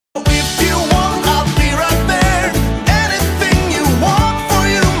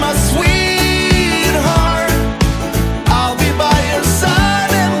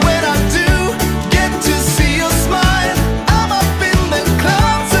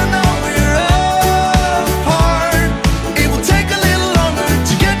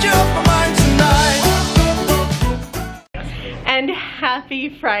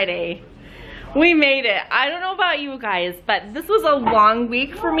Friday. We made it. I don't know about you guys, but this was a long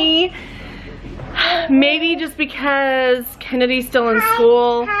week for me. Maybe just because Kennedy's still in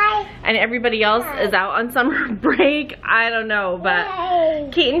school and everybody else is out on summer break. I don't know,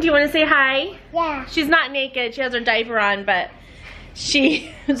 but Keaton, do you want to say hi? Yeah. She's not naked. She has her diaper on, but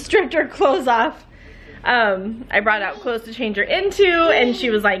she stripped her clothes off. I brought out clothes to change her into, and she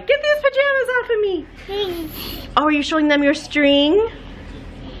was like, "Get these pajamas off of me." Oh, are you showing them your string?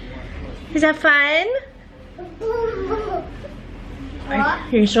 Is that fun? Are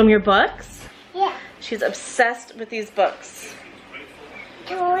you showing them your books? Yeah. She's obsessed with these books.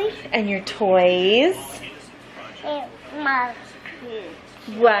 Toys. And your toys. My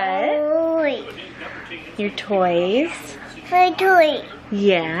What? toy. Your toys. My toy.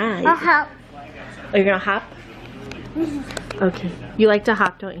 Yeah. I'll help. Are you gonna hop? Okay. You like to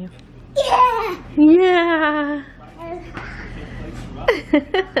hop, don't you? Yeah. Yeah.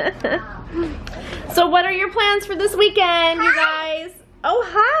 So what are your plans for this weekend, you guys? Oh,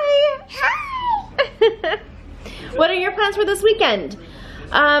 hi. Hi. What are your plans for this weekend?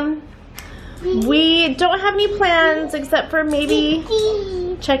 We don't have any plans except for maybe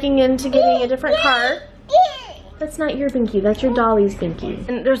checking into getting a different car. That's not your binky, that's your Dolly's binky.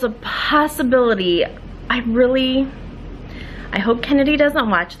 And there's a possibility, I hope Kennedy doesn't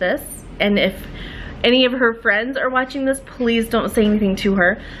watch this, and if any of her friends are watching this, please don't say anything to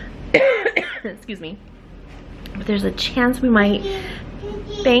her. Excuse me. But there's a chance we might,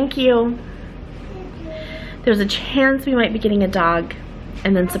 thank you. There's a chance we might be getting a dog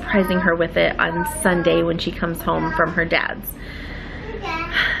and then surprising her with it on Sunday when she comes home from her dad's.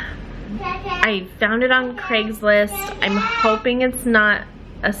 I found it on Craigslist. I'm hoping it's not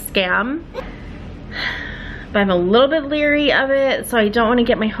a scam, but I'm a little bit leery of it, so I don't want to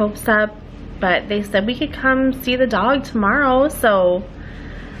get my hopes up. But they said we could come see the dog tomorrow, so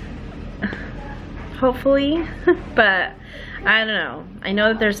hopefully. But I don't know. I know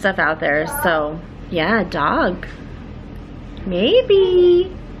that there's stuff out there, so yeah, dog.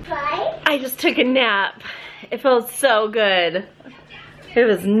 Maybe. I just took a nap. It felt so good. It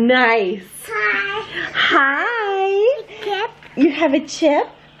was nice. Hi. Hi. Chip. You have a chip?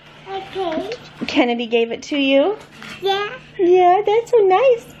 Okay. Kennedy gave it to you? Yeah. Yeah, that's so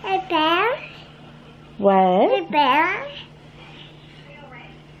nice. A bear. What? A bear.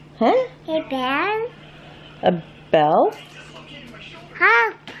 Huh? A bear. A bell?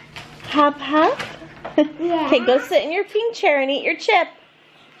 Hop. Hop, hop? Yeah. Okay, go sit in your king chair and eat your chip.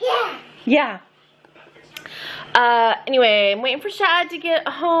 Yeah. Yeah. Anyway, I'm waiting for Shad to get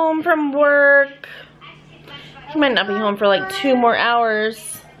home from work. He might not be home for like 2 more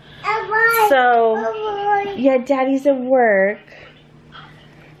hours. So, yeah, Daddy's at work.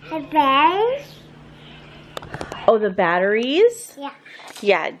 A bear. Oh, the batteries? Yeah.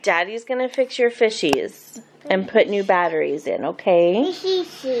 Yeah, Daddy's gonna fix your fishies and put new batteries in, okay?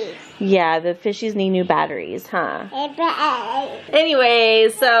 Fishy. Yeah, the fishies need new batteries, huh? A bear. Anyway,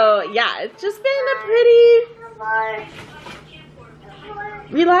 so yeah, it's just been a pretty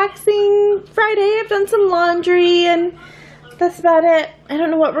relaxing Friday. I've done some laundry and that's about it. I don't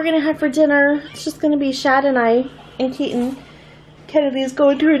know what we're gonna have for dinner. It's just gonna be Shad and I and Keaton. Kennedy's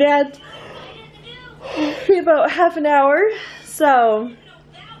going to her dad's in about half an hour, so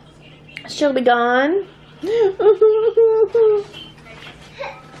she'll be gone.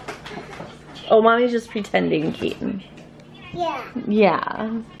 Oh, Mommy's just pretending, Keaton. Yeah.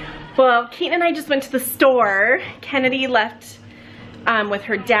 Yeah. Well, Keaton and I just went to the store. Kennedy left with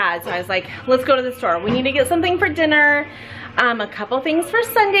her dad, so I was like, let's go to the store. We need to get something for dinner, a couple things for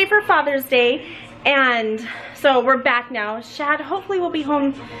Sunday for Father's Day, and so we're back now. Shad hopefully will be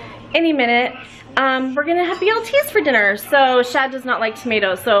home any minute. We're gonna have BLTs for dinner. So Shad does not like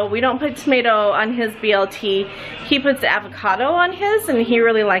tomatoes, so we don't put tomato on his BLT. He puts avocado on his, and he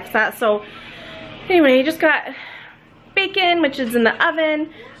really likes that. So anyway, he just got bacon, which is in the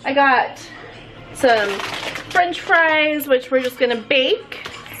oven. I got some French fries, which we're just gonna bake.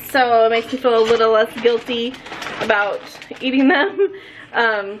 So it makes me feel a little less guilty about eating them.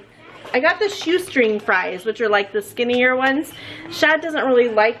 I got the shoestring fries, which are like the skinnier ones. Shad doesn't really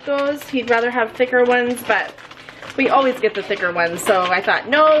like those. He'd rather have thicker ones, but we always get the thicker ones. So I thought,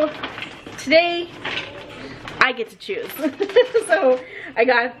 no, today I get to choose. So I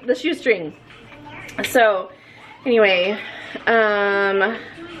got the shoestring. So anyway, I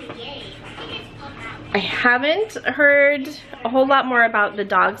haven't heard a whole lot more about the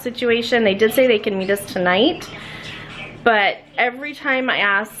dog situation. They did say they can meet us tonight. But every time I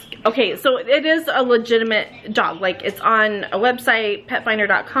ask, okay, so it is a legitimate dog. Like, it's on a website,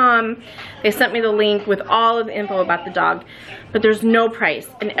 petfinder.com. They sent me the link with all of the info about the dog, but there's no price.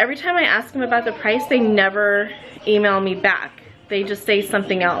 And every time I ask them about the price, they never email me back. They just say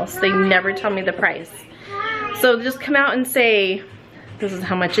something else. They never tell me the price. So just come out and say, this is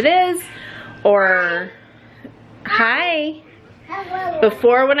how much it is, or hi.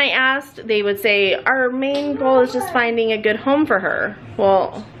 Before, when I asked, they would say, our main goal is just finding a good home for her.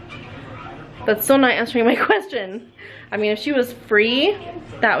 Well, that's still not answering my question. I mean, if she was free,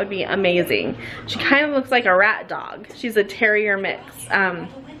 that would be amazing. She kind of looks like a rat dog. She's a terrier mix.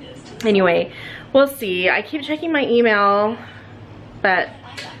 Anyway, we'll see. I keep checking my email, but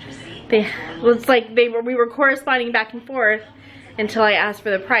it's like we were corresponding back and forth until I asked for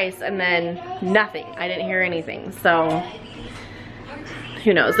the price, and then nothing. I didn't hear anything. So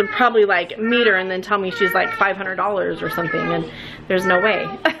who knows? They'll probably like meet her and then tell me she's like $500 or something, and there's no way.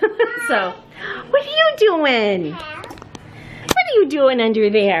 So, what are you doing? What are you doing under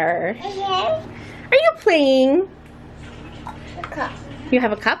there? Are you playing? A cup. You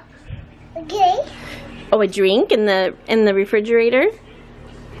have a cup? Okay. Oh, a drink in the refrigerator?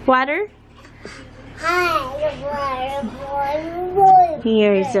 Water? Hi,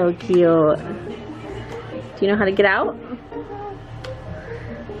 You're so cute. Do you know how to get out?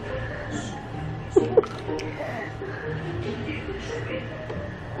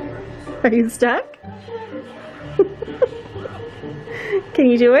 Are you stuck? Can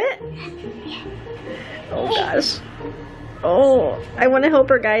you do it? Oh gosh. Oh, I want to help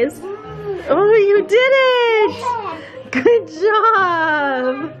her, guys. Oh, you did it! Good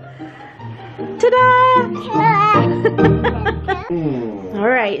job! Ta-da! All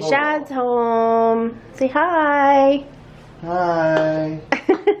right, Shad's home. Say hi. Hi.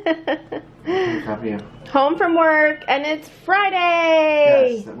 Copy. Home from work, and it's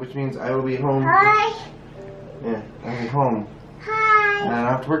Friday. Yes, which means I will be home. Hi. Yeah, I'll be home. Hi. And I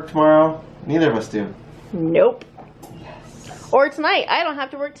don't have to work tomorrow. Neither of us do. Nope. Or tonight. I don't have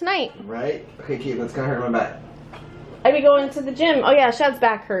to work tonight. Right? Okay, Kate, that's gonna hurt my back. I be going to the gym. Oh yeah, Shad's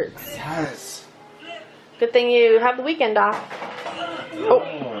back hurts. Yes. Good thing you have the weekend off. Oh.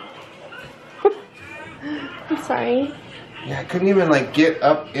 I'm sorry. Yeah, I couldn't even like get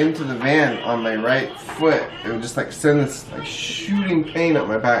up into the van on my right foot. It would just like send this like shooting pain up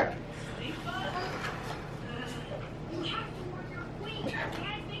my back.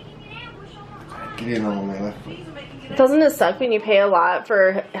 Get in on my left foot. Doesn't it suck when you pay a lot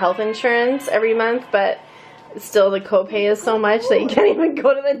for health insurance every month, but still the copay is so much that you can't even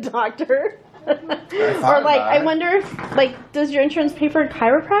go to the doctor? Or like, I wonder if, like, does your insurance pay for a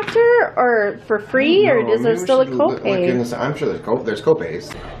chiropractor or for free, or is there still a copay? I'm sure there's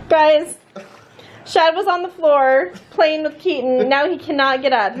copays. Guys, Shad was on the floor playing with Keaton. Now he cannot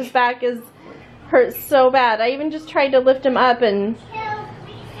get up. His back is hurt so bad. I even just tried to lift him up, and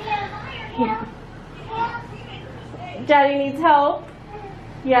Daddy needs help.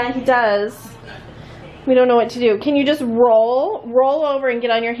 Yeah, he does. We don't know what to do. Can you just roll over and get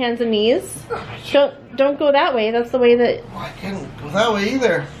on your hands and knees? Don't go that way. That's the way that. Well, I can't go that way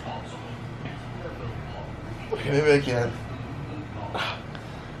either. Okay, maybe I can.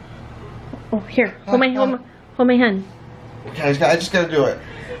 Oh, here. Hold my hand. Okay, I just gotta do it.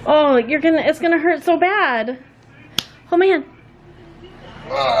 Oh, it's gonna hurt so bad. Hold my hand.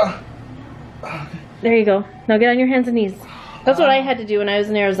 Okay. There you go. Now get on your hands and knees. That's what I had to do when I was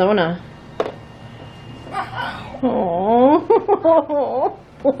in Arizona. Oh,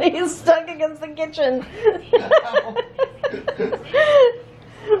 he's stuck against the kitchen.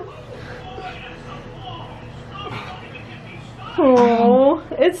 Oh,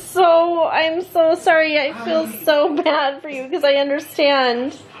 I'm so sorry. I feel so bad for you because I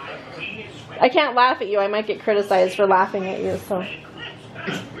understand. I can't laugh at you. I might get criticized for laughing at you, so.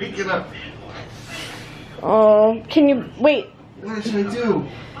 It's freaking up. Oh, can you, wait. What should I do?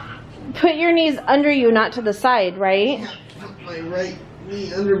 Put your knees under you, not to the side, right? I can't put my right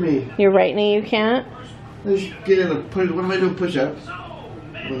knee under me. Your right knee, you can't? Let's get in a push. What am I doing? Push-ups?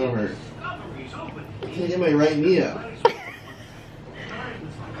 Well, don't hurt. I can't get my right knee up.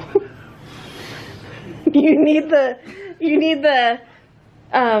 You need the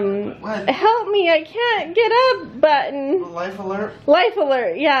What? help me, I can't get up button. Life alert? Life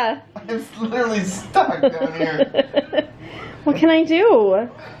alert, yeah. I'm literally stuck down here. What can I do?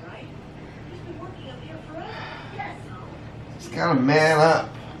 Just gotta man up.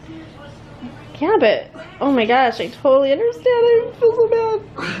 Yeah, but, oh my gosh, I totally understand. I feel so bad.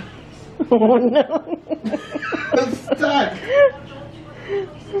 Oh no. I'm stuck.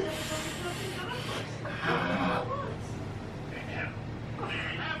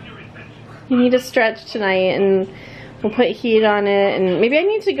 You need to stretch tonight, and we'll put heat on it, and maybe I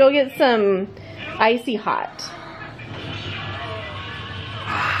need to go get some icy hot.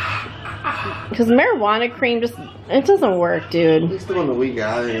 Because marijuana cream just, it doesn't work, dude. At least the one that we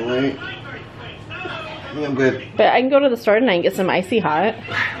got anyway. Yeah, I'm good. But I can go to the store tonight and get some icy hot.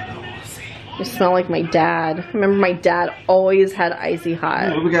 You smell like my dad. I remember my dad always had icy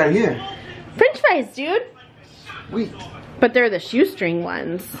hot. What do we got here? French fries, dude. Sweet. But they're the shoestring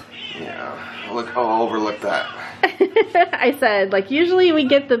ones. Yeah, look, I'll overlook that. I said, like, usually we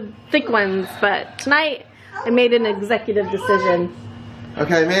get the thick ones, but tonight I made an executive decision.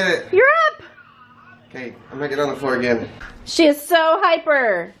 Okay, I made it. You're up. Okay, I'm gonna get on the floor again. She is so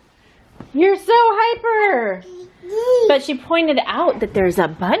hyper. You're so hyper. But she pointed out that there's a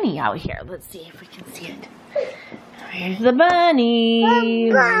bunny out here. Let's see if we can see it. There's the bunny.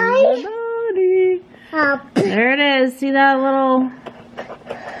 There's the bunny. There it is. See that little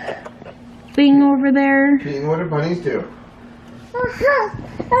thing over there? Pete, what do bunnies do?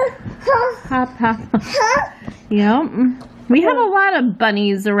 Hop, hop. Yep. We have a lot of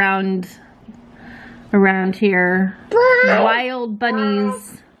bunnies around here. Wild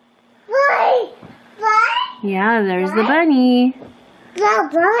bunnies. Yeah, there's the bunny.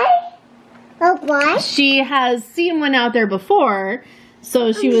 She has seen one out there before,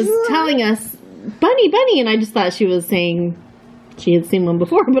 so she was telling us, bunny, bunny, and I just thought she was saying she had seen one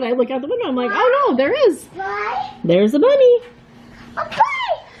before, but I look out the window, I'm like, oh no, there is. There's a bunny. A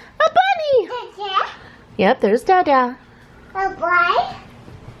bunny! Yep, there's Dada.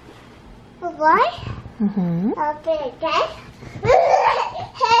 Mm-hmm.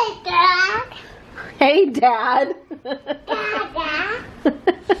 Hey, Dad.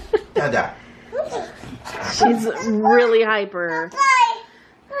 Dada. She's really hyper.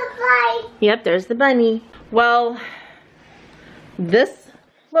 Yep, there's the bunny. Well, this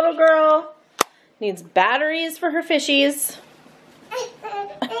little girl needs batteries for her fishies.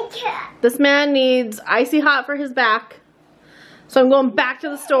 This man needs icy hot for his back. So I'm going back to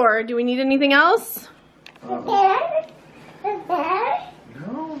the store. Do we need anything else? No.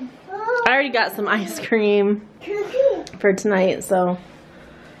 I already got some ice cream for tonight, so.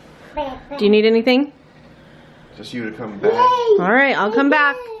 Do you need anything? Just you to come back. Alright, I'll come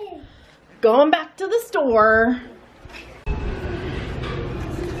back. Going back to the store.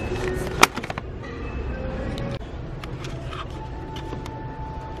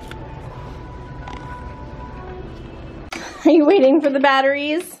 Are you waiting for the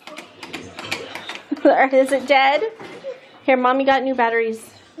batteries? Or is it dead? Here, Mommy got new batteries.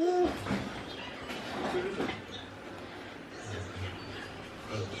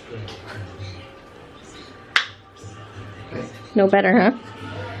 No better, huh?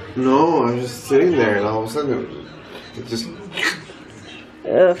 No, I was just sitting there and all of a sudden it just...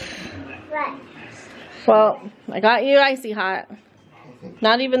 Ugh. Well, I got you icy hot.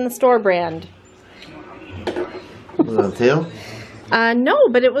 Not even the store brand. Was that a tail? No,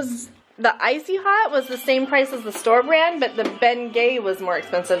 but it was, the icy hot was the same price as the store brand, but the Ben Gay was more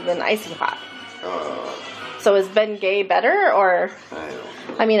expensive than icy hot. So is Ben Gay better, or?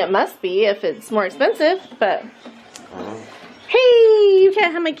 I mean, it must be if it's more expensive, but. Hey, you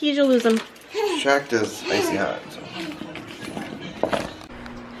can't have my keys, you'll lose them. Shaq does icy hot. So.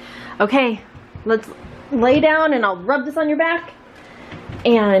 Okay, let's lay down and I'll rub this on your back.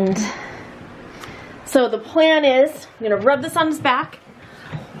 And so the plan is, I'm gonna rub this on his back.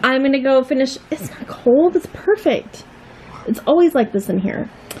 I'm gonna go finish, it's not cold, it's perfect. It's always like this in here.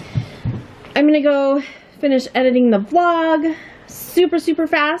 I'm gonna go finish editing the vlog super, super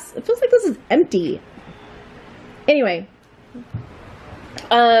fast. It feels like this is empty. Anyway.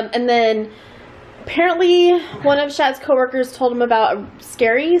 And then apparently one of Shad's coworkers told him about a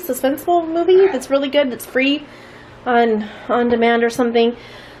scary, suspenseful movie that's really good, that's free on demand or something.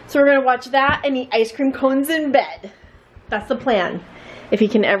 So we're gonna watch that and eat ice cream cones in bed. That's the plan. If he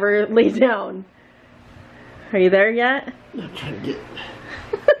can ever lay down. Are you there yet? I'm trying to get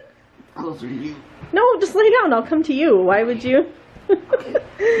closer to you. No, just lay down. I'll come to you. Why would you? Okay.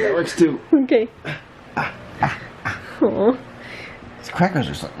 That works too. Okay. Aww. It's crackers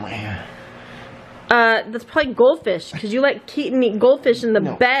or something right here. That's probably goldfish, because you let Keaton eat goldfish in the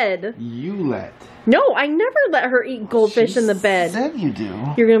bed. You let. No, I never let her eat goldfish in the bed. Said you do.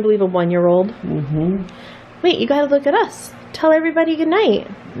 You're gonna believe a 1-year-old? Mm-hmm. Wait, you gotta look at us. Tell everybody good night.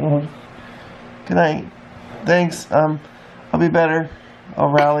 Well, good night. Thanks. I'll be better.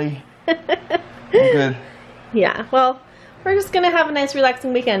 I'll rally. I'm good. Yeah, well, we're just gonna have a nice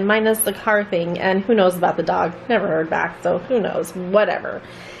relaxing weekend, minus the car thing, and who knows about the dog. Never heard back, so who knows. Whatever.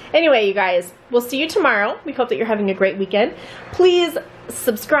 Anyway, you guys, we'll see you tomorrow. We hope that you're having a great weekend. Please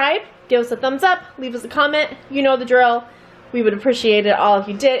subscribe, give us a thumbs up, leave us a comment. You know the drill. We would appreciate it all if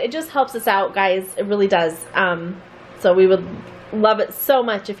you did. It just helps us out, guys. It really does. So we would love it so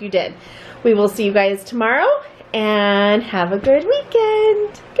much if you did. We will see you guys tomorrow, and have a good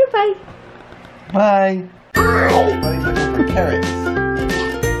weekend. Goodbye. Bye. Buddy's looking for carrots.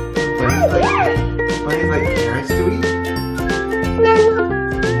 Buddy's like carrots to eat.